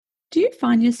Do you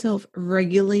find yourself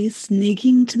regularly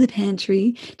sneaking to the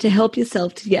pantry to help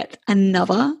yourself to get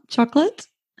another chocolate?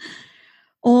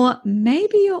 Or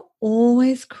maybe you're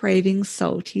always craving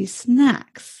salty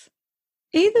snacks.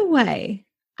 Either way,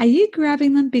 are you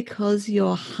grabbing them because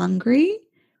you're hungry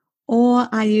or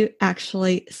are you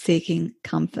actually seeking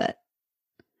comfort?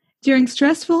 During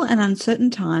stressful and uncertain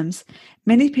times,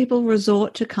 many people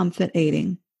resort to comfort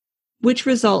eating, which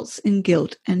results in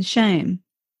guilt and shame,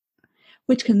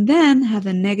 which can then have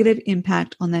a negative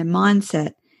impact on their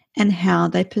mindset and how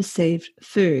they perceive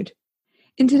food.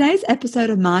 In today's episode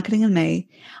of Marketing and Me,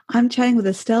 I'm chatting with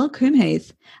Estelle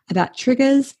Coombe-Heath about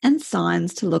triggers and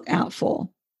signs to look out for.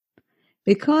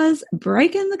 Because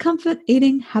breaking the comfort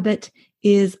eating habit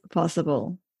is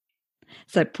possible.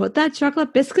 So put that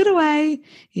chocolate biscuit away.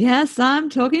 Yes, I'm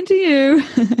talking to you.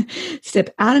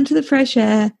 Step out into the fresh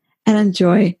air and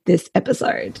enjoy this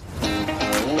episode.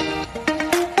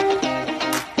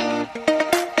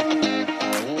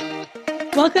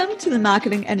 Welcome to the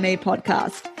Marketing and Me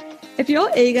podcast. If you're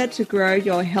eager to grow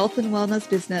your health and wellness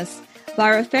business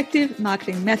via effective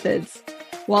marketing methods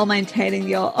while maintaining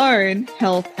your own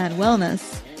health and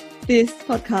wellness, this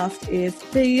podcast is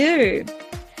for you.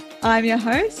 I'm your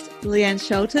host, Leanne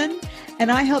Shelton, and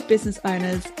I help business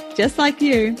owners just like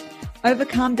you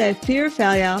overcome their fear of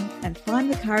failure and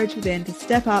find the courage within to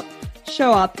step up,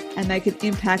 show up, and make an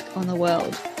impact on the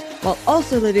world, while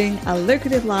also living a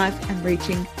lucrative life and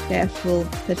reaching their full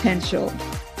potential.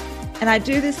 And I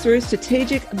do this through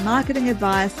strategic marketing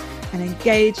advice and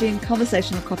engaging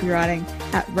conversational copywriting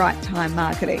at Right Time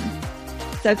Marketing.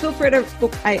 So feel free to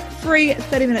book a free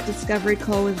 30-minute discovery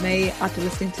call with me after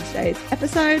listening to today's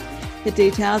episode. The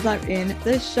details are in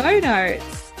the show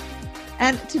notes.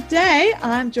 And today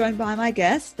I'm joined by my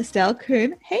guest, Estelle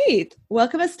Coombe-Heath.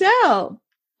 Welcome, Estelle.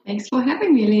 Thanks for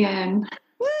having me, Leanne.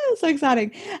 Woo, so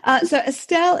exciting. So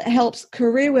Estelle helps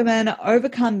career women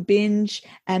overcome binge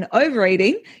and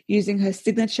overeating using her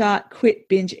signature Quit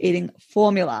Binge Eating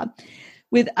formula.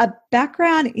 With a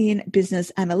background in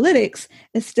business analytics,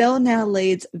 Estelle now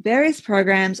leads various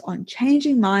programs on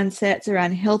changing mindsets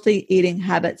around healthy eating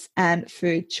habits and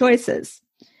food choices.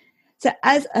 So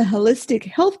as a holistic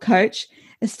health coach,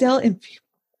 Estelle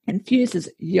infuses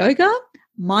yoga,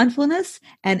 mindfulness,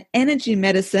 and energy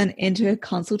medicine into her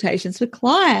consultations with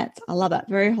clients. I love that.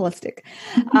 Very holistic.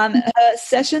 Her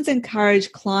sessions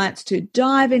encourage clients to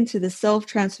dive into the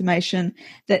self-transformation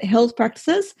that health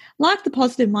practices like the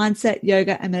positive mindset,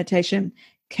 yoga, and meditation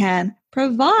can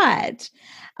provide.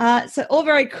 So all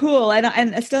very cool.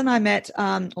 And Estelle and I met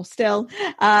via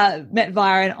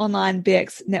an online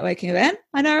BX networking event.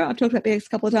 I know I've talked about BX a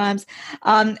couple of times.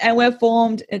 And we've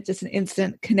formed just an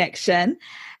instant connection.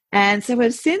 And so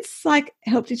we've since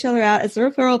helped each other out as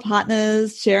referral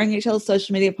partners, sharing each other's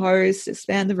social media posts,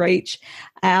 expand the reach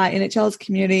in each other's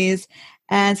communities.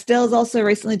 And Stell's also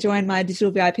recently joined my Digital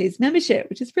VIPs membership,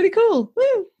 which is pretty cool.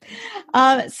 Woo!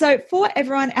 So for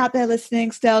everyone out there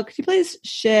listening, Stell, could you please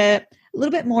share a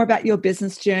little bit more about your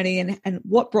business journey and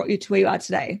what brought you to where you are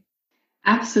today?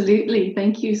 Absolutely.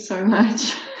 Thank you so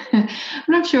much. I'm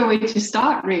not sure where to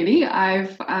start, really.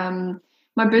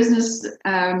 My business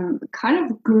kind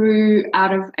of grew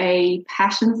out of a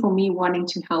passion for me wanting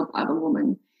to help other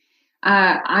women.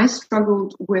 I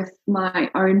struggled with my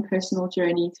own personal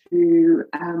journey through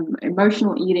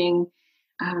emotional eating,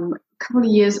 a couple of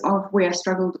years of where I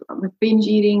struggled with binge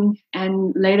eating,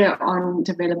 and later on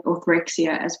developed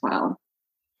orthorexia as well.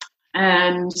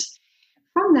 And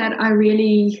from that, I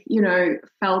really,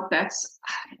 felt that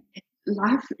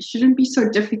life shouldn't be so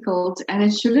difficult and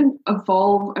it shouldn't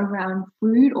evolve around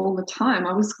food all the time.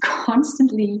 I was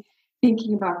constantly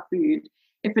thinking about food.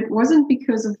 If it wasn't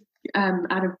because of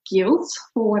out of guilt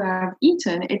for what I've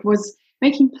eaten, it was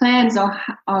making plans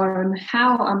on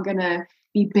how I'm going to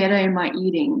be better in my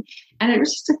eating. And it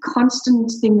was just a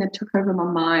constant thing that took over my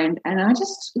mind. And I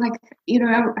just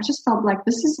I just felt like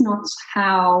this is not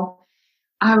how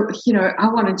I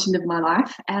wanted to live my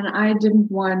life. And I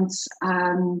didn't want,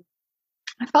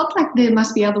 I felt like there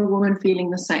must be other women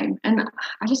feeling the same. And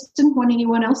I just didn't want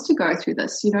anyone else to go through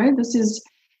this. This is,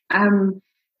 it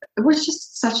was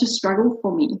just such a struggle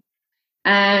for me.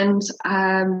 And,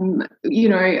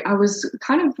 I was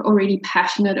kind of already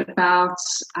passionate about,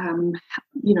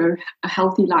 a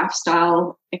healthy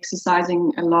lifestyle,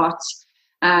 exercising a lot,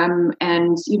 and,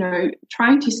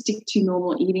 trying to stick to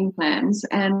normal eating plans.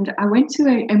 And I went to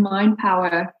a Mind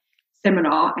Power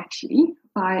seminar, actually,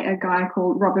 by a guy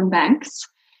called Robin Banks.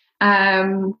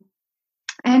 And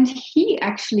he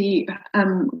actually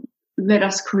let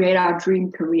us create our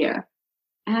dream career.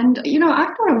 And, I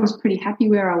thought I was pretty happy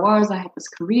where I was. I had this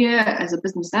career as a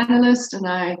business analyst, and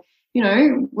I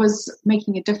was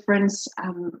making a difference.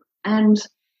 And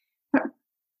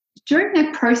during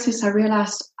that process, I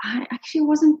realized I actually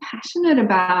wasn't passionate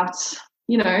about,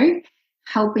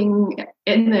 helping.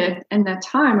 In that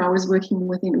time I was working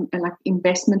within like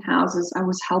investment houses. I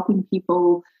was helping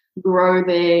people grow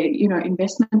their,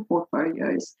 investment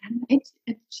portfolios. And it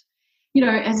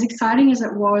as exciting as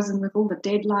it was, and with all the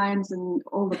deadlines and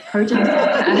all the projects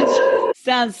I had.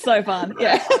 Sounds so fun.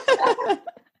 Yeah.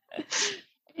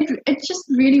 It just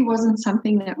really wasn't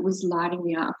something that was lighting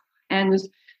me up. And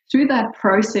through that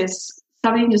process,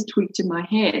 something just tweaked in my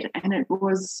head. And it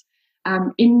was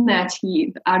in that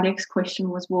our next question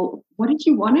was, well, what did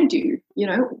you want to do?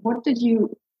 What do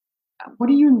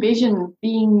you envision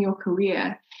being your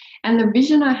career? And the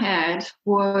vision I had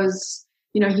was,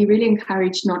 he really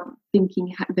encouraged not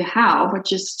thinking the how, but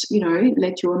just,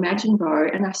 let your imagine go.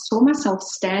 And I saw myself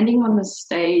standing on the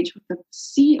stage with a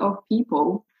sea of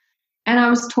people, and I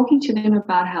was talking to them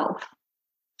about health.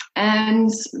 And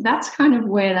that's kind of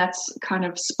where that's kind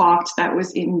of sparked. That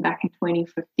was back in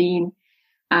 2015.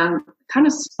 Kind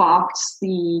of sparked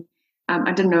the,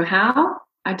 I didn't know how,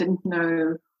 I didn't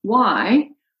know why,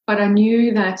 but I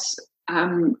knew that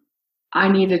I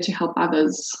needed to help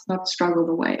others not struggle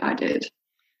the way I did.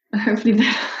 Hopefully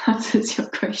that answers your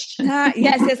question.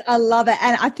 Yes, I love it.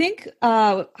 And I think,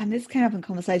 and this came up in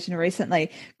conversation recently,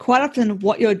 quite often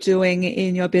what you're doing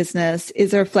in your business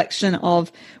is a reflection of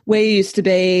where you used to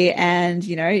be and,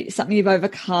 something you've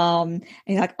overcome. And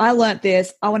you're like, I learned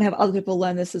this. I want to have other people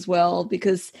learn this as well,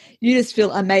 because you just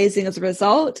feel amazing as a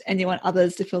result and you want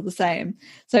others to feel the same.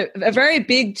 So a very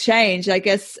big change, I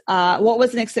guess. What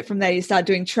was the next step from there? You started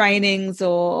doing trainings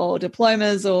or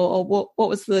diplomas, or what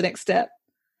was the next step?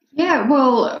 Yeah,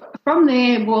 well, from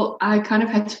there, I kind of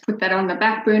had to put that on the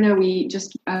back burner. We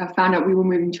just found out we were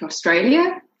moving to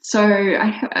Australia. So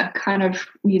I kind of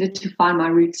needed to find my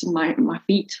roots and my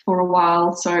feet for a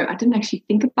while. So I didn't actually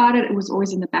think about it. It was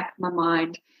always in the back of my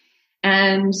mind.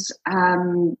 And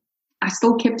I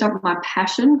still kept up my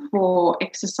passion for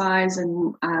exercise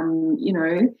and,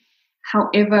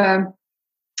 however,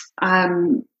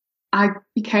 I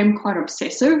became quite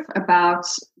obsessive about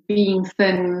being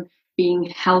thin, being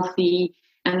healthy,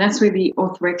 and that's where the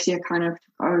orthorexia kind of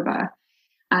took over.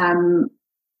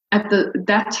 At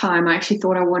that time, I actually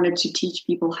thought I wanted to teach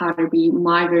people how to be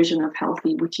my version of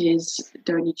healthy, which is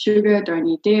don't eat sugar, don't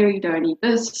eat dairy, don't eat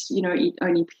this, eat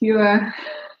only pure.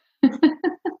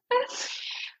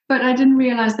 But I didn't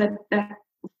realize that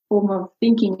form of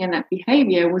thinking and that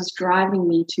behavior was driving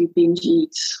me to binge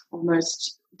eat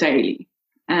almost daily.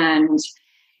 And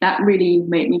that really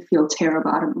made me feel terrible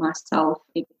about myself.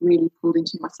 It really pulled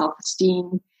into my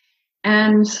self-esteem.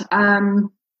 And,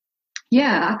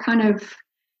 I kind of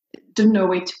didn't know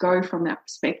where to go from that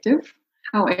perspective.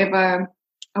 However,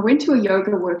 I went to a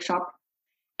yoga workshop,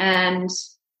 and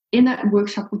in that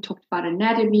workshop, we talked about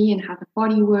anatomy and how the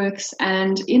body works.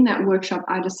 And in that workshop,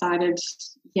 I decided,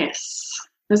 yes,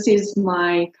 this is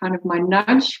my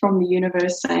nudge from the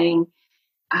universe saying,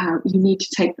 you need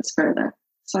to take this further.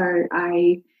 So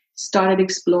I started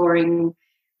exploring.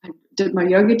 I did my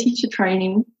yoga teacher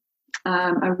training.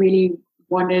 I really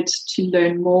wanted to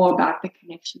learn more about the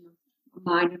connection of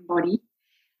mind and body.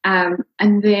 And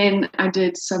then I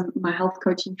did my health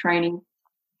coaching training,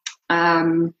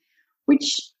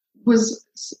 which was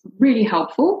really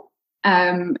helpful.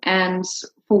 And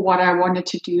for what I wanted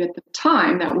to do at the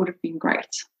time, that would have been great.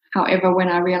 However, when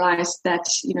I realized that,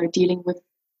 dealing with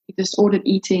disordered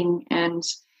eating and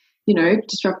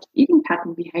disruptive eating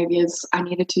pattern behaviors, I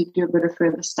needed to do a bit of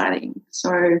further studying.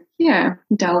 So,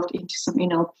 delved into some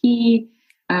NLP,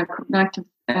 cognitive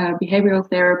behavioral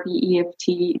therapy,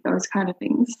 EFT, those kind of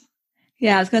things.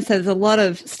 Yeah, I was going to say there's a lot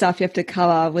of stuff you have to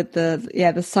cover with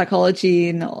the psychology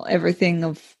and everything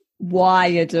of why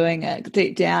you're doing it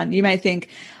deep down. You may think,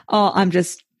 I'm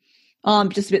just a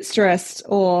bit stressed,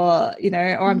 or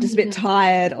I'm just a bit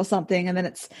tired or something. And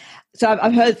then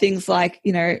I've heard things like,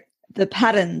 the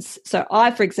patterns. So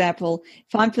for example,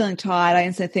 if I'm feeling tired, I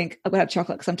instantly think I'm going to have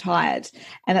chocolate because I'm tired.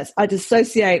 And I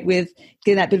dissociate with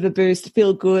getting that bit of a boost,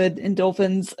 feel good,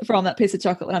 endorphins from that piece of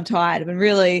chocolate when I'm tired. And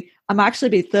really, I'm actually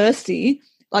be thirsty.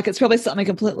 Like it's probably something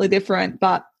completely different,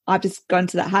 but I've just gone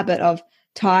to that habit of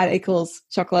tired equals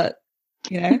chocolate,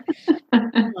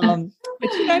 But,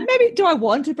 maybe do I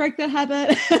want to break that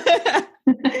habit?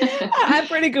 I'm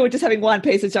pretty good with just having one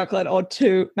piece of chocolate or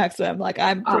two maximum. Like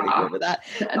I'm pretty good with that.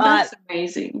 That's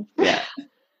amazing. Yeah.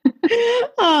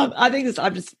 I think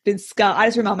I've just been scarred. I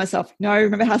just remind myself,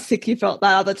 remember how sick you felt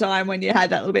that other time when you had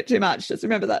that little bit too much. Just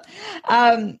remember that.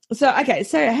 So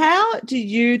how do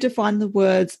you define the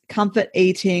words comfort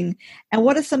eating, and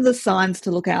what are some of the signs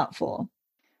to look out for?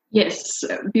 Yes,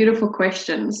 beautiful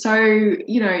question. So,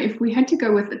 if we had to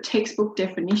go with a textbook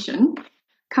definition,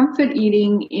 comfort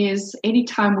eating is any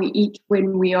time we eat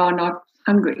when we are not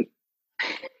hungry.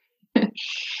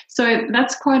 So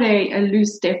that's quite a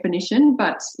loose definition,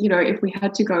 but if we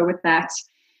had to go with that,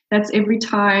 that's every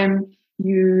time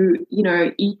you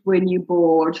eat when you're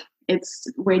bored. It's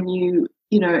when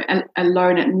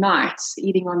alone at night,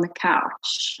 eating on the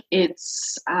couch.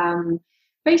 It's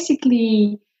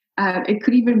basically it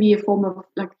could even be a form of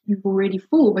like you're already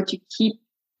full, but you keep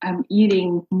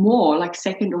eating more, like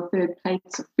second or third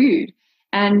plates of food,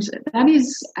 and that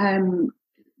is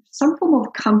some form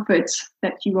of comfort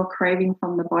that you are craving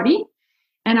from the body.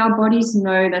 And our bodies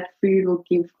know that food will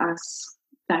give us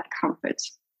that comfort.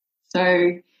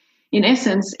 So in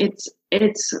essence,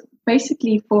 it's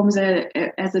basically forms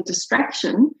as a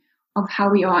distraction of how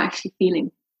we are actually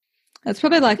feeling. That's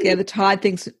probably like the tired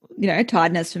things,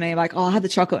 tiredness for me. Like, oh, I had the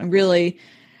chocolate and really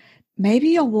maybe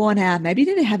you're worn out. Maybe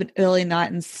you need to have an early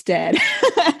night instead.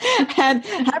 And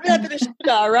having that bit of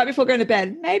sugar right before going to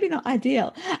bed, maybe not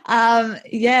ideal. No,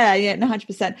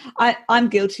 100%. I'm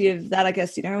guilty of that, I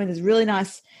guess, when there's really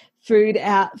nice food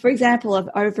out. For example, I'm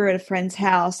over at a friend's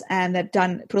house and they've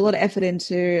put a lot of effort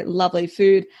into lovely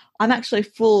food. I'm actually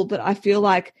full, but I feel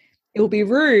like it will be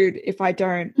rude if I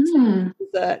don't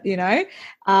dessert, It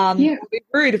will be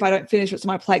rude if I don't finish what's on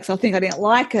my plate, so I'll think I didn't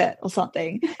like it or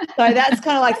something. So that's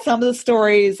kind of like some of the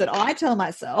stories that I tell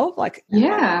myself, like,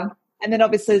 yeah. And then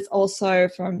obviously it's also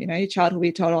from, your childhood,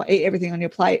 we're told, eat everything on your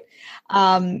plate.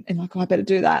 And like, I better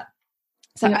do that.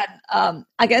 So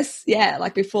I guess,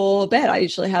 like before bed, I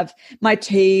usually have my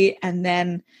tea and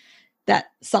then that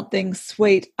something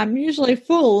sweet. I'm usually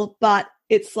full, but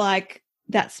it's like,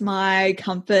 that's my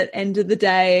comfort, end of the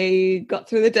day, got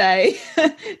through the day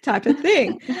type of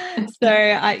thing. So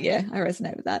I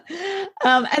resonate with that.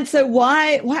 And so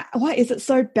why is it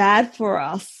so bad for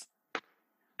us?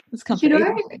 This comfort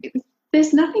eating.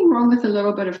 There's nothing wrong with a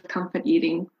little bit of comfort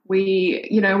eating.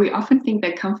 We often think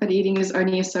that comfort eating is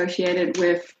only associated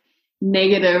with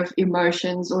negative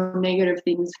emotions or negative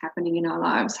things happening in our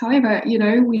lives. However,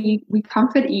 we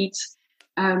comfort eat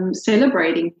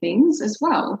celebrating things as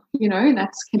well.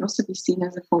 That can also be seen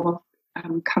as a form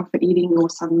of comfort eating or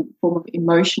some form of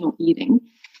emotional eating.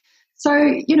 So,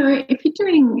 if you're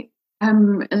doing a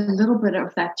little bit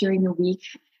of that during the week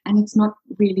and it's not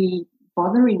really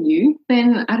bothering you,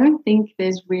 then I don't think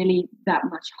there's really that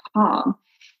much harm.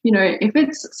 If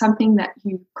it's something that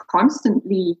you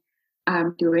constantly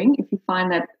doing, if you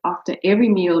find that after every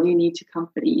meal you need to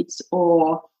comfort eat,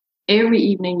 or every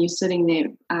evening you're sitting there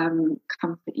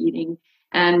comfort eating,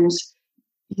 and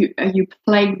you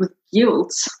plagued with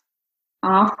guilt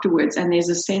afterwards, and there's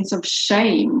a sense of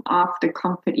shame after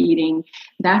comfort eating,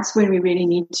 that's when we really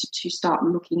need to start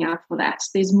looking out for that.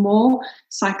 There's more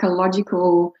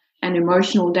psychological and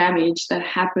emotional damage that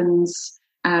happens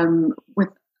with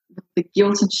the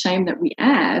guilt and shame that we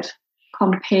add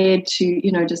compared to,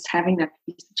 just having that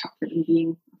piece of chocolate and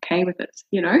being okay with it,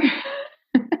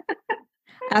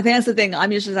 I think that's the thing.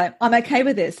 I'm usually like, I'm okay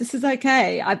with this. This is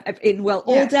okay. I've eaten well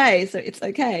all day, so it's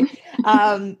okay.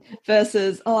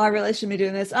 Versus, I really shouldn't be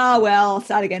doing this. Oh, well, I'll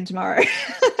start again tomorrow.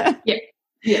 Yeah,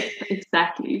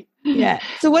 exactly. Yeah.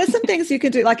 So what are some things you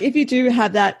can do? Like if you do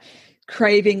have that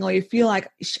craving or you feel like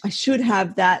I should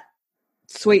have that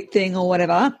sweet thing or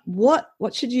whatever, what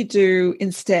should you do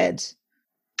instead?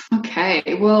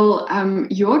 Okay. Well,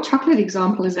 your chocolate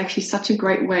example is actually such a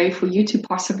great way for you to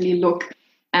possibly look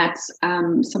at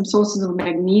some sources of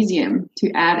magnesium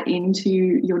to add into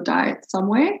your diet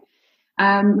somewhere.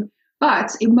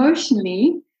 But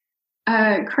emotionally,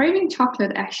 craving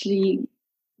chocolate actually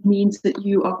means that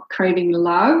you are craving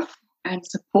love and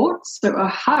support. So a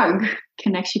hug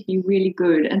can actually be really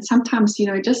good. And sometimes,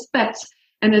 just that,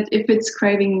 and if it's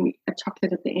craving a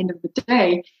chocolate at the end of the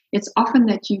day, it's often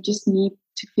that you just need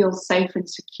to feel safe and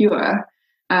secure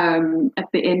at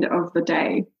the end of the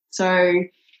day. So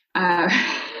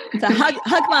so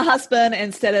hug my husband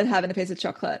instead of having a piece of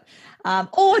chocolate.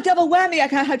 Or double whammy, I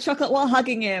can have chocolate while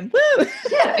hugging him. Woo!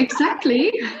 Yeah,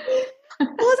 exactly.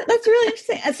 Well, that's really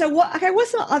interesting. And so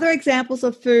what's some other examples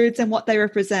of foods and what they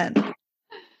represent?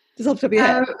 Just off the top of your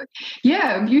head.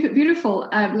 Yeah, beautiful.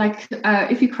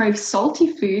 If you crave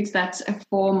salty foods, that's a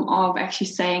form of actually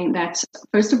saying that,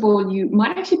 first of all, you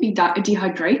might actually be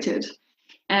dehydrated.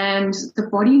 And the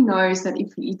body knows that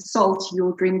if you eat salt,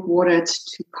 you'll drink water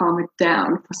to calm it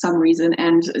down for some reason.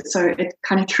 And so it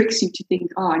kind of tricks you to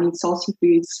think, I need salty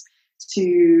foods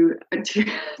to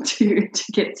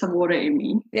get some water in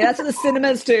me. Yeah, that's what the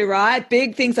cinemas do, right?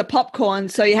 Big things are popcorn,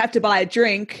 so you have to buy a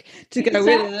drink to go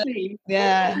with it.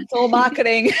 Yeah, it's all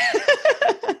marketing.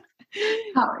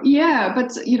 Yeah,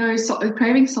 but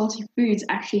craving salty foods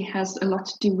actually has a lot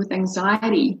to do with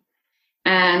anxiety.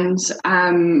 And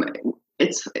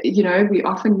it's we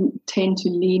often tend to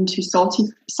lean to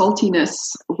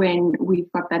saltiness when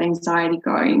we've got that anxiety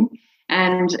going.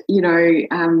 And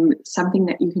something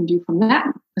that you can do from that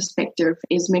perspective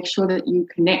is make sure that you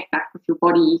connect back with your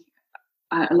body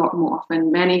a lot more often,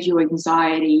 manage your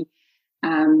anxiety,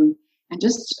 and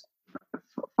just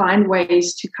find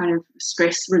ways to kind of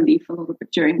stress relief a little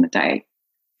bit during the day.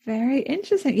 Very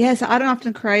interesting. Yes, I don't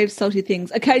often crave salty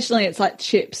things. Occasionally it's like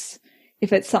chips.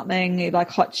 If it's something like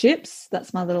hot chips,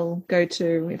 that's my little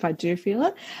go-to if I do feel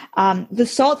it. The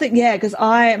salt thing, yeah, because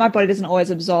my body doesn't always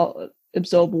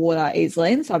absorb water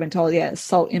easily. And so I've been told,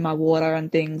 salt in my water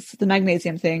and things. The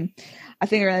magnesium thing, I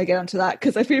think I really get onto that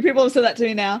because a few people have said that to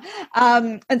me now.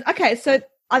 And okay, so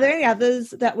are there any others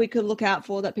that we could look out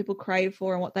for that people crave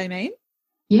for and what they mean?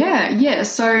 Yeah.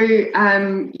 So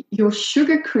your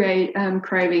sugar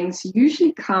cravings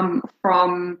usually come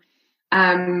from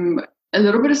a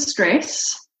little bit of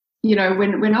stress.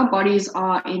 When our bodies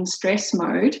are in stress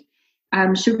mode,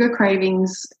 sugar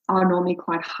cravings are normally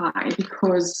quite high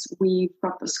because we've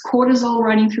got this cortisol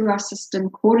running through our system.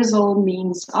 Cortisol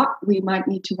means, we might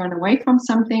need to run away from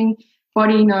something.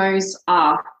 Body knows,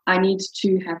 I need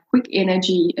to have quick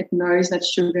energy. It knows that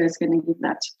sugar is going to give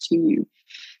that to you.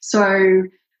 So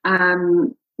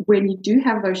when you do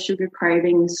have those sugar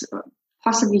cravings,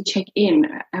 possibly check in.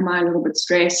 Am I a little bit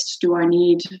stressed? Do I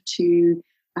need to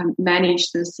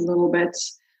manage this a little bit?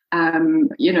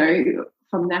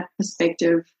 From that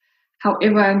perspective.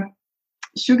 However,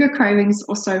 sugar cravings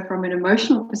also from an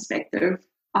emotional perspective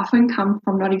often come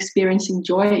from not experiencing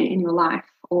joy in your life,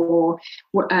 or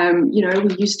we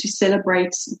used to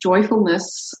celebrate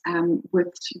joyfulness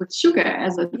with sugar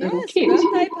as a little kid.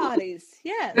 Birthday parties,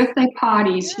 yeah.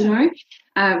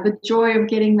 The joy of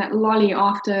getting that lolly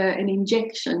after an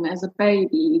injection as a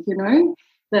baby, even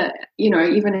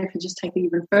if you just take it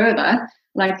even further,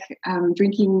 like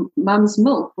drinking mum's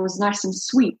milk was nice and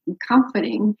sweet and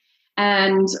comforting.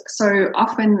 And so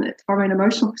often from an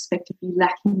emotional perspective, you're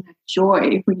lacking that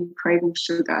joy when you're craving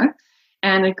sugar.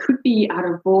 And it could be out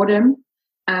of boredom.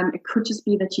 It could just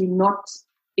be that you're not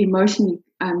emotionally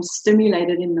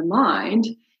stimulated in the mind.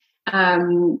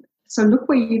 So look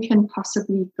where you can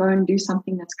possibly go and do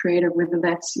something that's creative, whether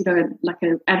that's, like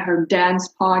an at-home dance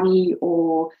party,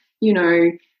 or,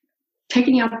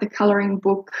 taking out the coloring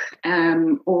book,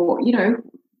 or,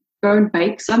 go and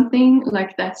bake something.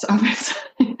 Like that's obviously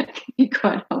that can be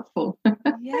quite helpful.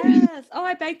 Yes. Oh,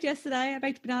 I baked yesterday. I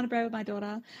baked banana bread with my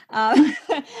daughter,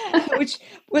 which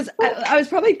was, I was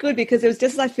probably good because it was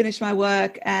just as I finished my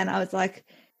work and I was like,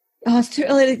 oh, it's too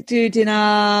early to do dinner.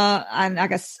 And I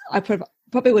guess I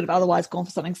probably would have otherwise gone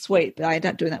for something sweet, but I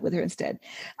ended up doing that with her instead.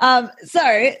 So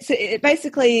it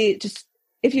basically just,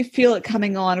 if you feel it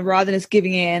coming on, rather than just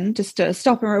giving in, just to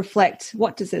stop and reflect,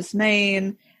 what does this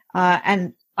mean?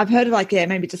 And I've heard of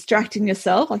maybe distracting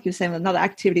yourself, like you were saying, with another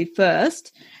activity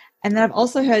first. And then I've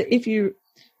also heard if you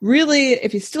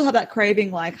still have that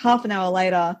craving, like half an hour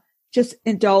later, just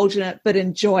indulge in it, but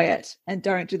enjoy it and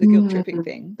don't do the guilt tripping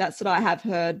thing. That's what I have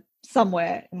heard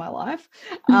somewhere in my life.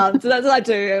 So that's what I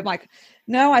do. I'm like,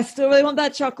 no, I still really want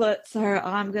that chocolate, so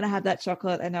I'm going to have that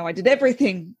chocolate. I know I did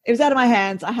everything. It was out of my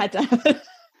hands. I had to have it.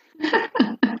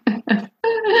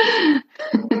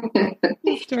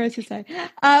 Stories to say.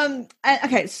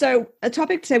 Okay, so a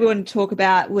topic today we want to talk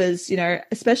about was,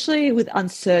 especially with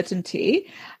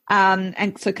uncertainty,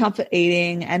 and so comfort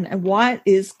eating and why it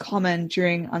is common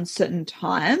during uncertain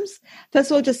times.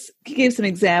 First of all, just give some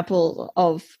examples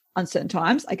of uncertain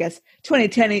times. I guess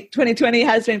 2020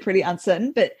 has been pretty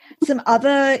uncertain, but some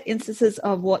other instances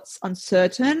of what's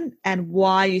uncertain and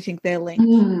why you think they're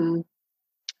linked.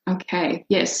 Okay,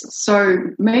 yes. So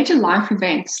major life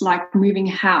events like moving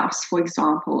house, for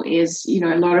example, is,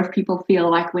 a lot of people feel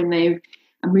like when they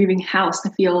are moving house,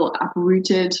 they feel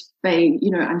uprooted. They,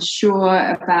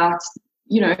 unsure about,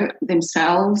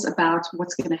 themselves, about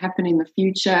what's going to happen in the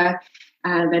future.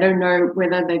 They don't know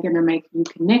whether they're going to make new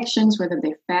connections, whether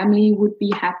their family would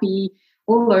be happy,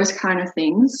 all those kind of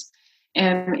things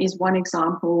is one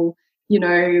example.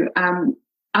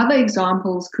 Other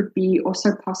examples could be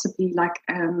also possibly like,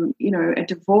 a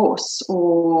divorce,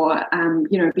 or,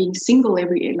 being single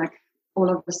all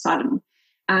of a sudden.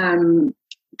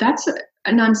 That's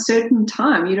an uncertain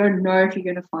time. You don't know if you're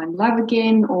going to find love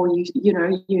again, or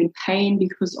you're in pain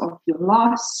because of your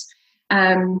loss.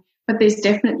 But there's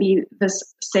definitely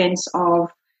this sense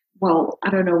of, well, I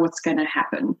don't know what's going to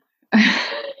happen.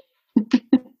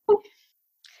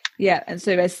 Yeah. And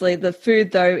so basically the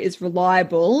food though is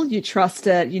reliable. You trust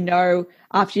it. You know,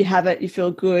 after you have it, you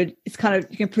feel good. It's kind of,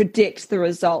 you can predict the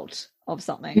result of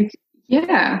something.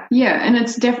 Yeah, yeah, and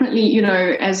it's definitely,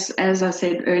 as I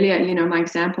said earlier, my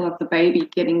example of the baby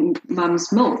getting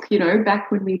mum's milk,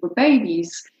 back when we were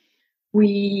babies,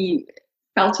 we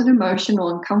felt an emotion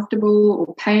or uncomfortable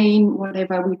or pain,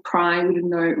 whatever, we'd cry, we didn't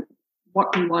know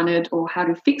what we wanted or how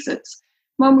to fix it.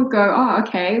 Mum would go, oh,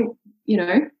 okay,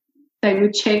 they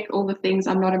would check all the things.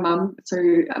 I'm not a mum, so,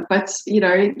 but,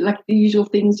 like the usual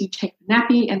things, you check the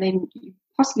nappy, and then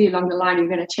possibly along the line, you're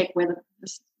going to check whether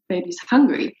this baby's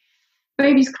hungry.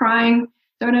 Baby's crying,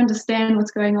 don't understand what's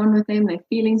going on with them, they're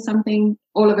feeling something.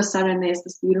 All of a sudden, there's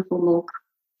this beautiful milk.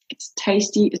 It's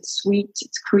tasty, it's sweet,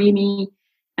 it's creamy.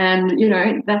 And,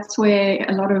 that's where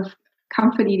a lot of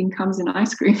comfort eating comes in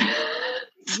ice cream.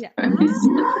 Yeah.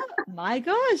 My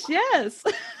gosh, yes.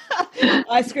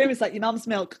 Ice cream is like your mum's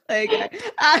milk. There you go.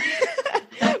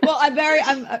 Well,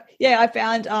 I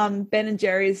found Ben and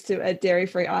Jerry's to a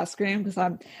dairy-free ice cream because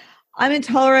I'm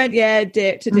intolerant,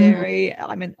 to dairy.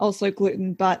 I'm also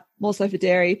gluten, but also for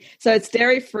dairy. So it's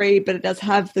dairy-free, but it does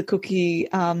have the cookies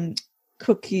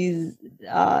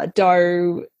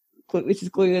dough, which is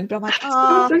gluten. But I'm like,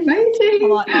 that's amazing.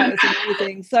 It's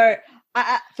amazing. So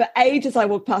for ages, I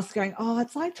walked past going,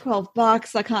 it's like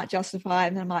 $12. I can't justify it.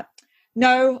 And then I'm like,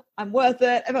 no, I'm worth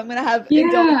it. If I'm going to have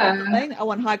something, I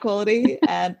want high quality.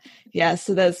 And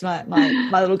so there's my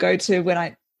little go-to when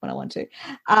I want to.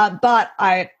 But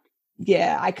I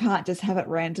can't just have it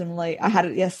randomly. I had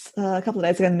it, a couple of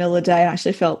days ago in the middle of the day and I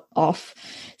actually felt off.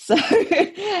 So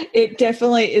it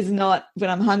definitely is not when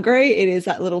I'm hungry. It is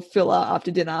that little filler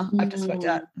after dinner. I've just worked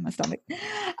out in my stomach.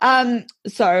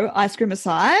 So ice cream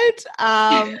aside.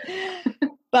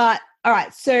 But all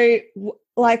right. So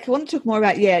I want to talk more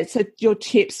about, so your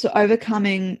tips for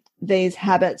overcoming these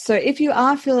habits. So if you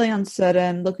are feeling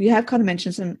uncertain, look, you have kind of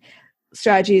mentioned some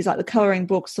strategies like the coloring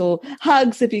books or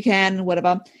hugs if you can,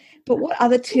 whatever. But what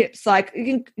other tips, like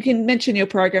you can mention your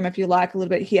program if you like a little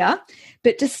bit here,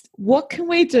 but just what can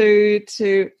we do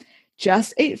to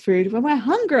just eat food when we're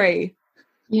hungry?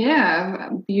 Yeah,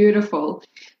 beautiful.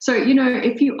 So,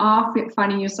 if you are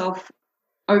finding yourself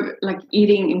like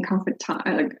eating in comfort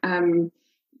time,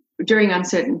 during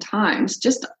uncertain times,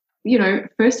 just,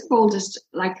 first of all, just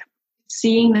like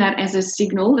seeing that as a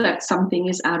signal that something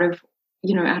is out of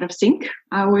sync.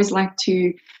 I always like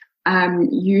to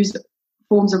use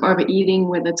forms of overeating,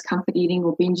 whether it's comfort eating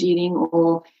or binge eating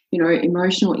or,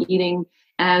 emotional eating,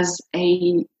 as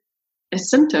a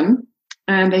symptom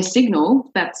and a signal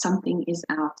that something is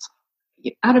out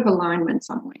of alignment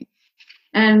some way.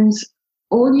 And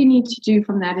all you need to do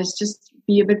from that is just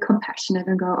be a bit compassionate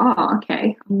and go, oh,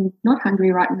 okay, I'm not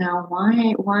hungry right now.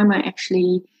 Why am I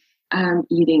actually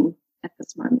eating at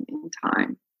this moment in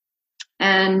time?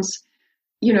 And,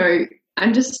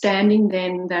 understanding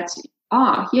then that,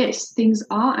 yes, things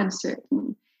are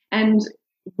uncertain. And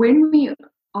when we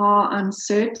are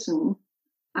uncertain,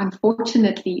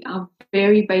 unfortunately, our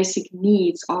very basic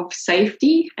needs of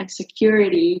safety and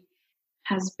security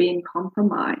has been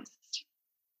compromised.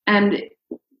 And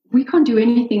we can't do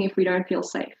anything if we don't feel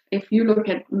safe. If you look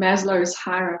at Maslow's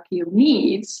hierarchy of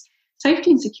needs,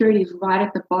 safety and security is right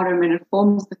at the bottom, and it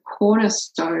forms the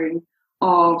cornerstone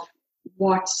of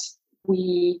what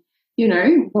we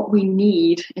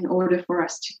need in order for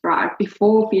us to thrive,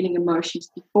 before feeling emotions,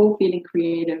 before feeling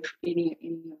creative, any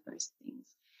of those things.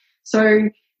 So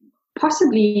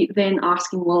possibly then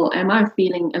asking, well, am I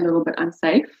feeling a little bit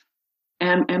unsafe?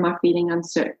 Am I feeling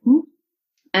uncertain?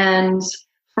 And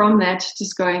from that,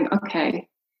 just going, okay,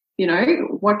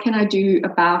 what can I do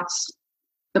about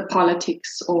the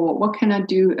politics, or what can I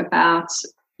do about,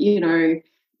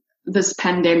 this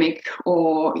pandemic,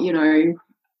 or,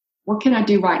 what can I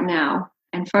do right now?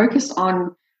 And focus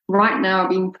on right now,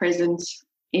 being present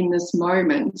in this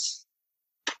moment.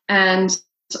 And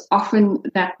often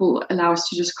that will allow us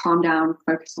to just calm down,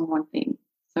 focus on one thing.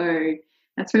 So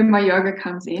that's where my yoga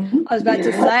comes in. I was about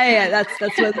to say that's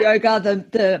where the yoga,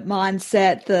 the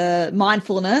mindset, the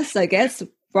mindfulness, I guess,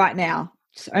 right now.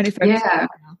 Just only focus on right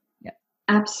now. Yeah,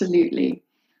 absolutely.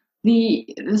 The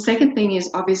second thing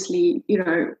is obviously,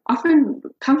 often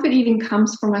comfort eating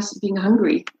comes from us being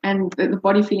hungry and the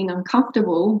body feeling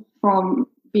uncomfortable from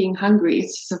being hungry.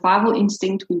 It's a survival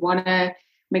instinct. We want to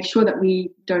make sure that we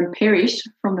don't perish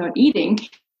from not eating.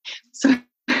 So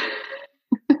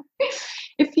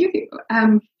if you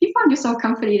find yourself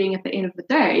comfort eating at the end of the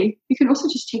day, you can also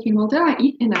just check in, well, did I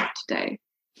eat enough today?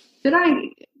 Did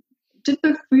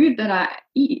the food that I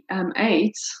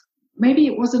ate, maybe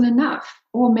it wasn't enough,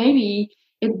 or maybe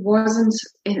it wasn't,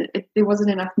 there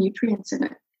wasn't enough nutrients in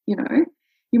it,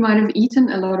 you might have eaten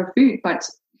a lot of food, but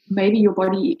maybe your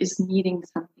body is needing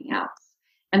something else.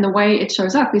 And the way it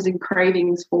shows up is in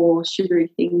cravings for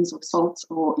sugary things or salts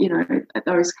or,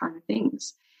 those kind of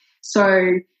things.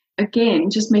 So again,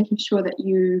 just making sure that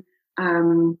you,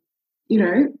 have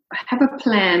a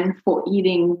plan for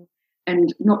eating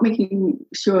and not make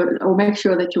sure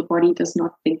that your body does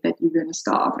not think that you're going to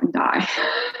starve and die.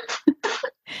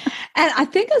 And I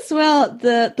think as well,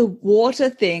 the water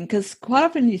thing, because quite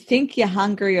often you think you're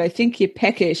hungry or you think you're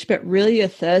peckish, but really you're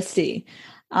thirsty.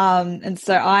 And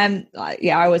so I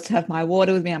always have my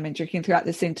water with me. I've been drinking throughout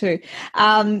this thing too.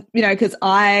 Because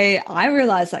I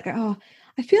realized like, oh,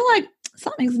 I feel like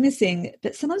something's missing,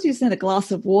 but sometimes you just need a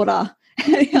glass of water.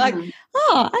 And you're like,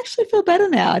 oh, I actually feel better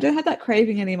now. I don't have that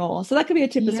craving anymore. So that could be a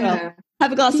tip as well.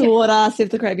 Have a glass of water, see if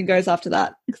the craving goes after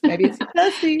that. Maybe it's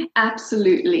thirsty.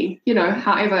 Absolutely.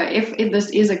 However, if this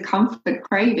is a comfort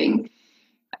craving,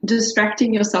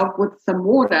 distracting yourself with some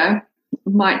water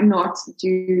might not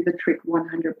do the trick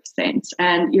 100%.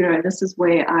 And, this is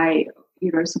where I,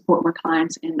 support my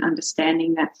clients in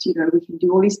understanding that, we can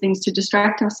do all these things to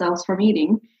distract ourselves from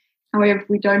eating. However, if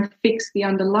we don't fix the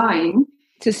underlying,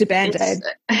 just a Band-Aid.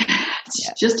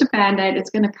 It's just a Band-Aid. It's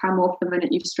going to come off the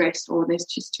minute you're stressed or there's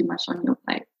just too much on your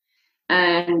plate.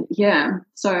 And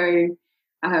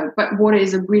but water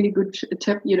is a really good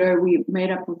tip. We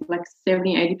made up of like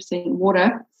 70-80%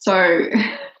 water. So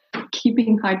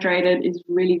keeping hydrated is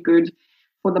really good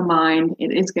for the mind.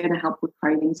 It is going to help with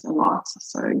cravings a lot.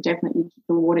 So definitely keep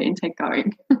the water intake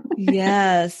going.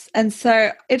 Yes. And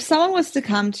so if someone was to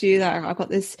come to you that I've got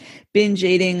this binge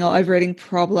eating or overeating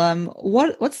problem,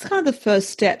 what's kind of the first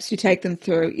steps you take them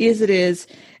through? Is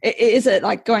it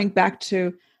like going back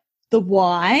to the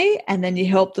why and then you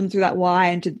help them through that why,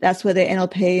 and that's where the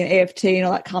NLP and EFT and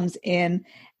all that comes in,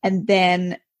 and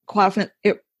then quite often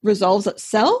it resolves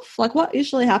itself? Like what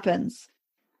usually happens?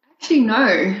 Actually,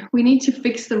 no. We need to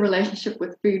fix the relationship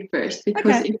with food first,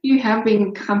 because if you have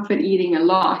been comfort eating a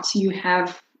lot, you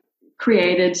have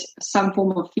created some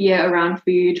form of fear around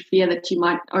food, fear that you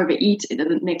might overeat in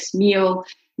the next meal.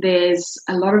 There's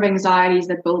a lot of anxieties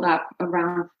that build up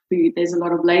around food. There's a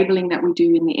lot of labeling that we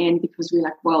do in the end, because we're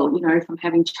like, well, if I'm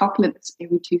having chocolates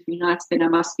every 2-3 nights, then I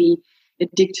must be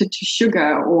addicted to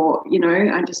sugar, or,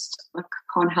 I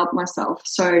can't help myself.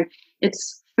 So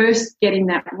it's first getting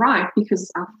that right,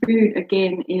 because our food,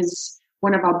 again, is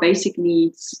one of our basic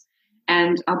needs,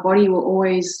 and our body will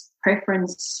always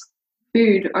preference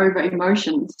food over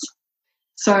emotions.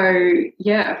 So,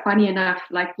 funny enough,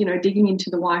 digging into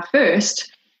the why first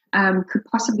could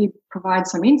possibly provide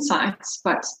some insights,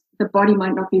 but the body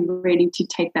might not be ready to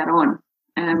take that on.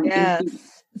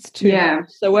 It's too much.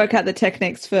 So work out the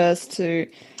techniques first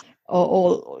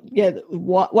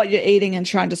what you're eating and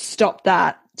trying to stop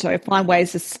that. So find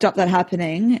ways to stop that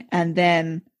happening and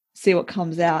then see what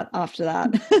comes out after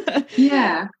that.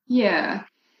 Yeah.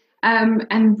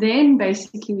 And then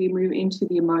basically we move into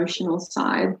the emotional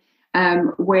side,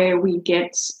 where we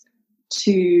get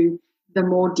to the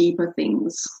more deeper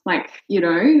things, like,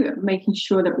 making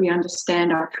sure that we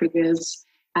understand our triggers.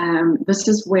 This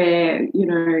is where,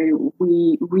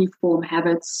 we reform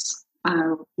habits,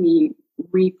 we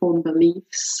reform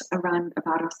beliefs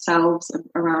about ourselves and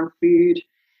around food.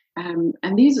 And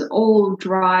these all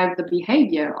drive the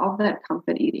behavior of that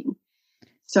comfort eating.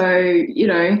 So,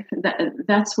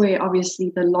 that's where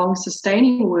obviously the long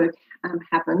sustaining work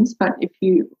happens. But if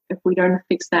we don't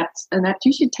fix that, and that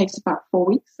usually takes about 4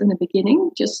 weeks in the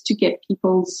beginning, just to get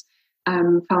people's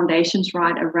foundations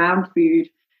right around food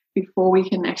before we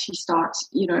can actually start.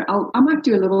 I might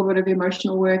do a little bit of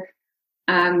emotional work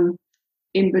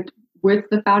with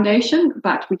the foundation,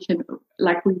 but we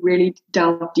really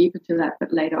delve deep into that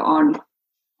bit later on.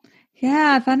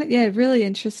 Yeah, I found it really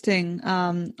interesting,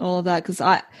 all of that, because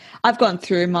I've gone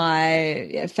through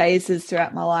my phases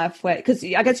throughout my life where, because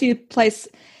I guess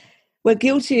we're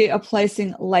guilty of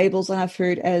placing labels on our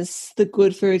food as the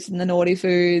good foods and the naughty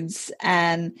foods,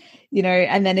 and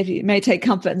and then if you may take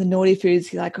comfort in the naughty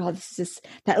foods, you're like, oh, this is just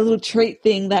that little treat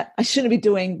thing that I shouldn't be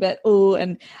doing, but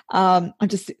I'm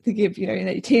just thinking of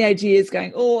your teenage years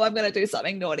going, oh, I'm going to do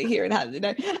something naughty here and have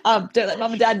don't let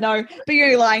mum and dad know, but you're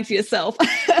only lying to yourself.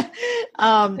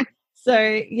 So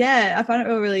I find it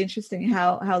really interesting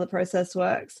how the process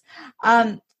works.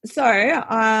 So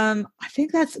I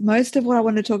think that's most of what I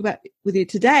want to talk about with you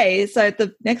today. So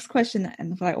the next question,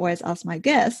 and if I always ask my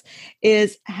guests,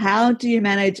 is how do you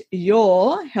manage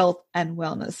your health and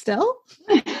wellness, Stell?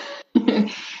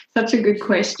 Such a good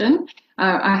question.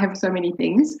 I have so many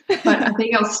things, but I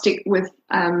think I'll stick with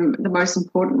the most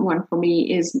important one for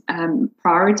me is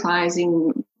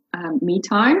prioritizing me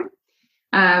time.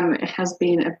 it has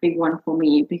been a big one for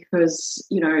me because,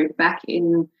 back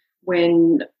in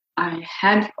when I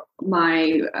had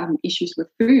my issues with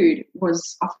food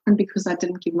was often because I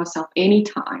didn't give myself any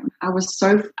time. I was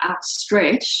so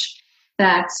outstretched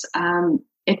that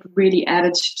it really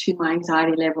added to my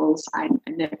anxiety levels. I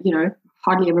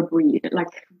hardly ever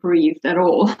breathed at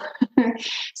all.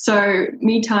 So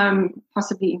me time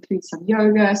possibly includes some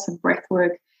yoga, some breath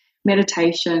work,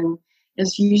 meditation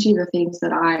is usually the things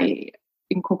that I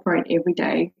incorporate every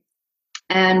day.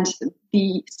 And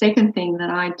the second thing that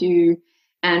I do,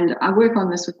 and I work on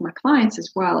this with my clients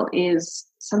as well, is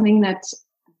something that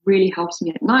really helps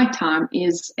me at nighttime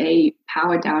is a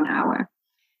power down hour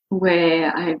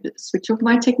where I switch off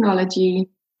my technology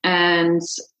and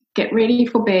get ready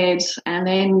for bed and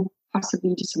then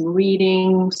possibly do some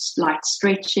reading, light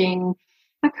stretching,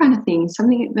 that kind of thing.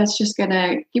 Something that's just going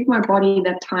to give my body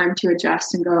that time to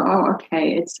adjust and go, oh,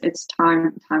 okay, it's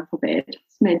time for bed.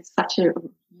 It's made such a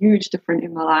huge difference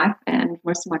in my life and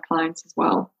most of my clients as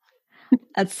well.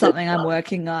 That's something I'm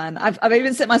working on. I've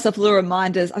even set myself little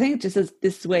reminders. I think just as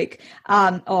this week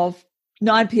of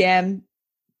 9 p.m.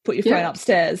 Put your phone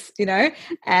upstairs,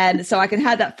 and so I can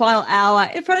have that final hour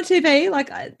in front of TV.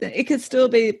 Like it could still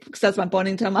be, because that's my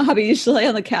bonding time. My hubby usually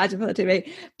on the couch in front of TV,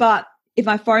 but if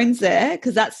my phone's there,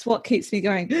 because that's what keeps me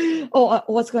going. Oh,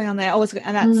 what's going on there?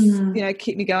 And that's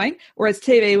keep me going. Whereas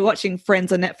TV, we're watching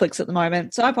Friends on Netflix at the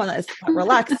moment, so I find that it's quite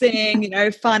relaxing,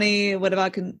 funny, whatever.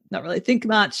 I can not really think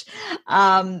much,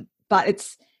 but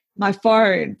it's my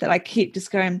phone that I keep just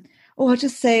going. Oh, I'll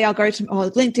just say I'll go to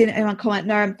LinkedIn, anyone comment?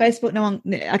 No, Facebook, no one.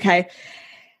 Okay.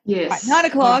 Yes. Right, 9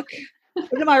 o'clock,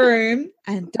 put it in my room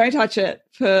and don't touch it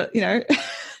for,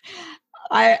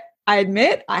 I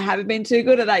admit I haven't been too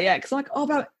good at that yet because I'm like,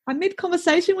 but I'm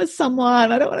mid-conversation with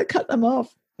someone. I don't want to cut them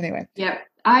off. Anyway. Yeah.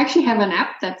 I actually have an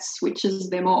app that switches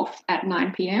them off at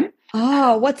 9 p.m.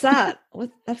 Oh, what's that?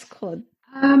 What that's called?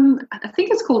 I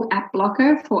think it's called App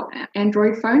Blocker for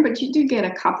Android phone, but you do get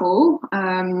a couple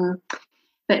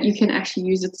that you can actually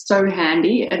use. It's so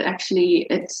handy.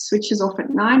 It switches off at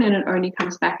 9 and it only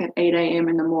comes back at 8 a.m.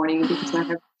 in the morning because I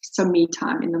have some me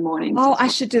time in the morning. Oh, I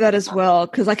should do that as well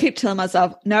because I keep telling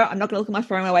myself, no, I'm not going to look at my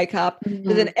phone when I wake up. Mm-hmm.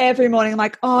 But then every morning I'm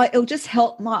like, it'll just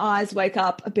help my eyes wake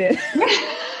up a bit.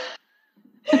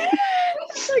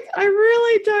 It's like I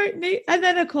really don't need. And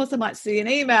then of course I might see an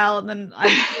email and then my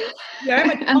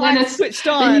and then it's switched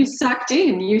on. Then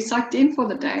you sucked in for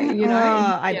the day.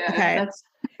 Okay.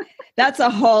 That's a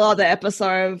whole other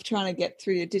episode of trying to get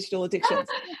through your digital addictions.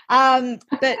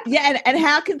 But yeah, and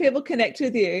how can people connect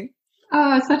with you?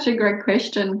 Oh, such a great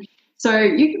question. So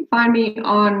you can find me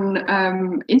on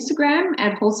Instagram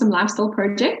at Wholesome Lifestyle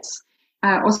Projects.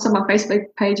 Also, my Facebook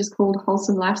page is called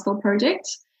Wholesome Lifestyle Project.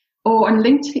 Or on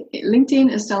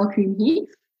LinkedIn, Estelle Kuhn-Heath.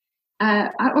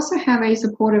 I also have a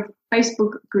supportive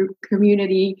Facebook group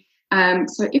community.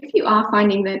 So if you are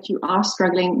finding that you are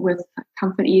struggling with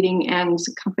comfort eating and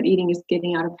comfort eating is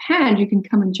getting out of hand, you can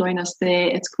come and join us there.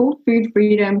 It's called Food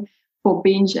Freedom for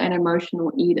Binge and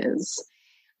Emotional Eaters.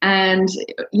 And,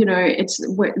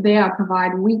 there I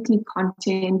provide weekly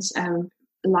content,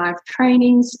 live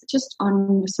trainings, just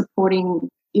on supporting,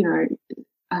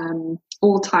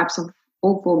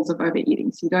 all forms of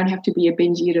overeating. So you don't have to be a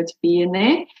binge eater to be in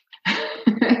there.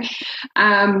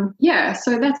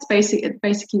 So that's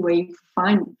basically where you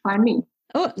find me.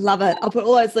 Oh, love it. I'll put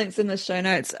all those links in the show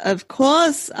notes. Of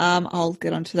course, I'll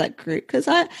get onto that group because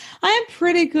I am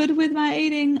pretty good with my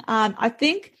eating. I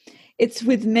think it's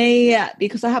with me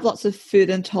because I have lots of food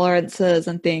intolerances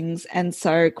and things. And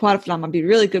so quite often I'll be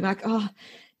really good. I'm like,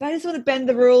 but I just want to bend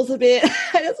the rules a bit.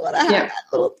 I just want to have that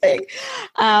little thing.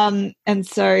 And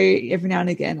so every now and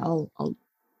again I'll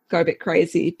go a bit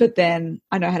crazy, but then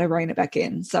I know how to rein it back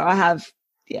in. So I have,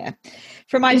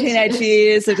 from my teenage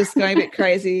years of just going a bit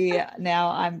crazy, now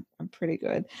I'm pretty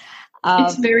good.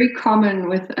 It's very common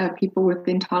with people with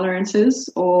intolerances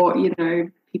or,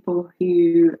 people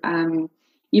who,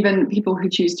 even people who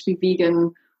choose to be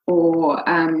vegan or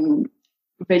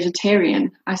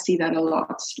vegetarian. I see that a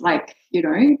lot,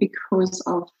 because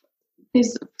of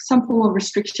there's some form of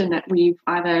restriction that we've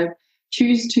either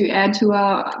choose to add to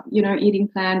our, eating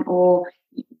plan or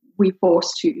we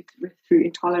forced to through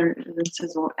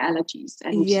intolerances or allergies.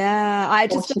 And I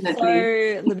just feel so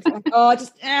limited.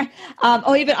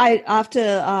 Even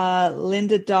after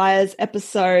Linda Dyer's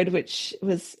episode, which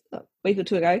was a week or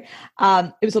two ago,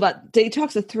 it was all about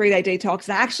detox, a 3-day detox,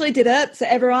 and I actually did it. So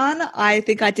everyone, I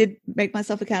think I did make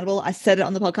myself accountable. I said it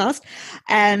on the podcast,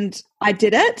 and I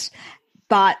did it.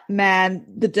 But man,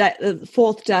 the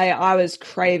fourth day I was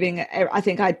craving. I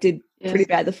think I did pretty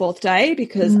bad the fourth day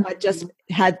because I just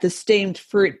had the steamed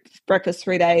fruit breakfast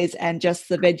 3 days and just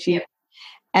the veggie. Yep.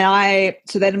 And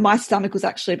so then my stomach was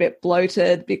actually a bit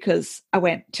bloated because I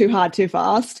went too hard too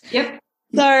fast. Yep.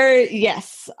 So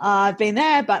yes, I've been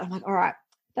there, but I'm like, all right,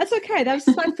 that's okay. That was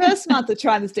my first month of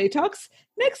trying this detox.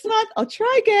 Next month, I'll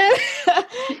try again.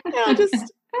 And I'll just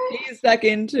ease back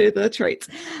into the treats.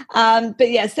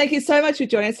 But yes, thank you so much for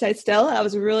joining us today, Stella. That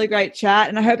was a really great chat.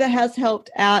 And I hope that has helped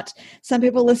out some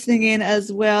people listening in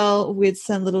as well with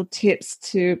some little tips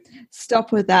to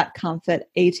stop with that comfort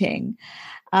eating.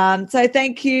 So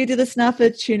thank you to the listener for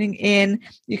tuning in.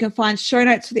 You can find show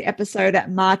notes for the episode at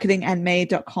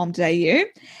marketingandme.com.au.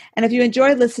 And if you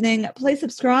enjoyed listening, please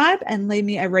subscribe and leave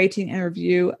me a rating and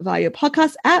review via your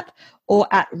podcast app or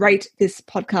at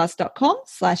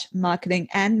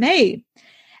ratethispodcast.com/marketingandme.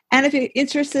 And if you're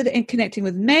interested in connecting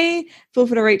with me, feel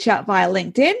free to reach out via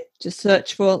LinkedIn. Just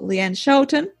search for Leanne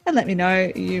Shelton and let me know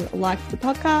you liked the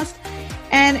podcast.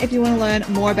 And if you want to learn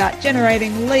more about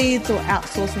generating leads or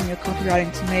outsourcing your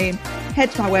copywriting to me, head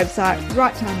to my website,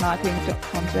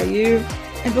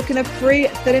 righttimemarketing.com.au, and book in a free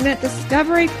 30-minute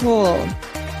discovery call.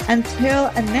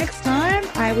 Until next time,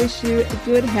 I wish you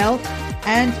good health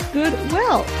and good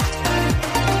wealth.